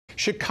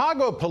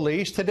Chicago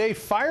police today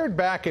fired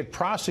back at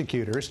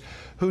prosecutors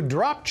who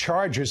dropped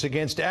charges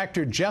against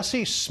actor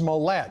Jussie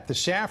Smollett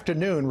this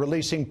afternoon,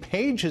 releasing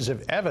pages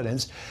of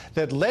evidence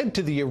that led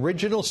to the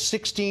original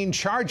 16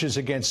 charges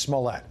against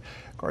Smollett.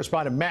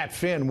 Correspondent Matt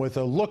Finn with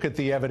a look at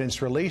the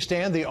evidence released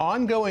and the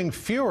ongoing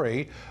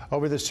fury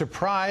over the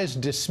surprise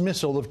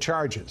dismissal of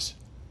charges.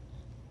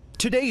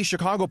 Today,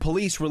 Chicago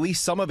police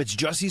released some of its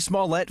Jussie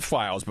Smollett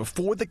files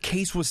before the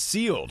case was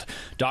sealed.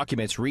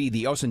 Documents read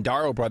the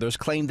A.O.C brothers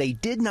claim they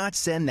did not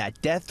send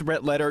that death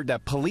threat letter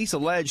that police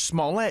allege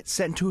Smollett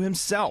sent to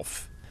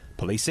himself.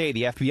 Police say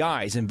the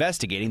FBI is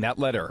investigating that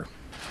letter.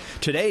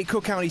 Today,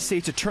 Cook County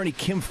State's Attorney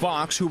Kim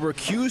Foxx, who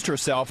recused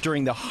herself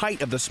during the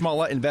height of the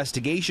Smollett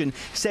investigation,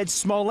 said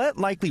Smollett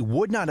likely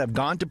would not have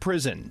gone to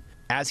prison,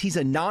 as he's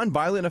a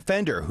nonviolent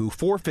offender who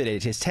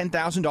forfeited his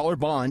 $10,000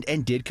 bond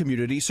and did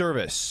community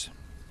service.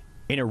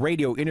 In a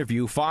radio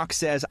interview, Foxx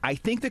says, "I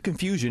think the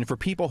confusion for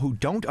people who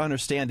don't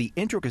understand the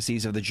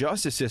intricacies of the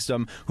justice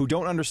system, who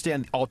don't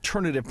understand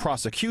alternative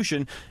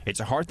prosecution, it's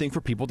a hard thing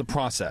for people to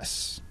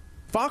process."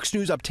 Fox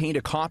News obtained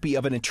a copy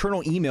of an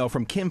internal email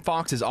from Kim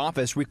Foxx's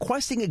office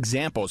requesting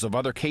examples of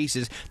other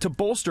cases to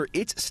bolster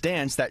its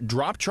stance that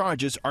drop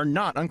charges are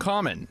not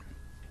uncommon.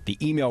 The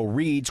email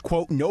reads,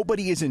 quote,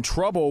 "Nobody is in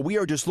trouble. We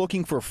are just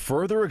looking for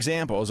further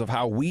examples of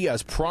how we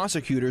as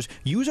prosecutors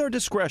use our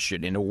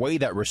discretion in a way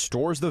that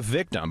restores the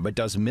victim but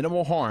does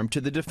minimal harm to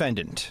the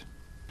defendant."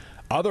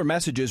 Other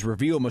messages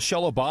reveal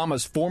Michelle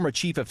Obama's former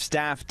chief of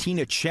staff,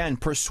 Tina Chen,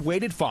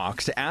 persuaded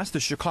Fox to ask the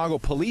Chicago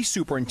police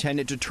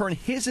superintendent to turn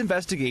his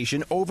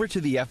investigation over to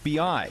the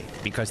FBI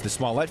because the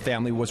Smollett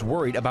family was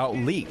worried about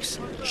leaks.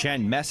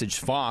 Chen messaged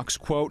Fox,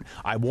 quote,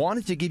 "I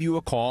wanted to give you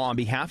a call on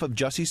behalf of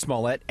Jussie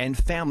Smollett and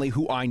family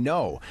who I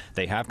know.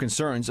 They have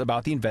concerns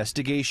about the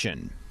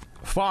investigation."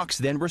 Fox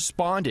then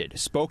responded,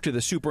 spoke to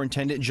the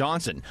Superintendent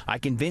Johnson. "I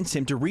convinced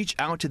him to reach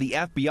out to the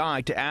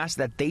FBI to ask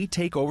that they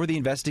take over the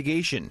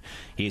investigation.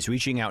 He is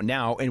reaching out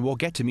now and will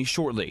get to me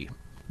shortly."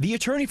 The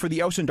attorney for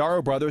the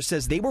A.O.C brothers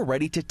says they were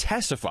ready to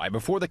testify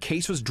before the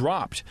case was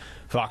dropped.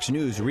 Fox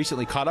News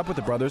recently caught up with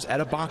the brothers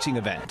at a boxing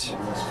event.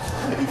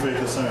 Thank you for your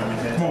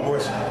concern. Come on,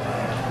 boys.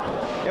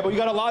 Yeah, but you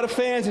got a lot of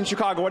fans in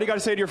Chicago. What do you got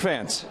to say to your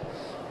fans?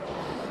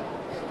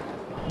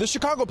 The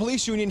Chicago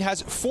Police Union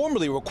has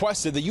formally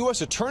requested the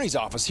U.S. Attorney's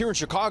Office here in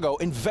Chicago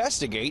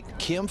investigate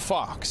Kim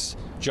Foxx.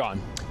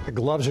 John. The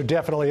gloves are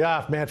definitely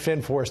off. Matt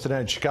Finn for us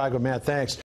tonight in Chicago. Matt, thanks.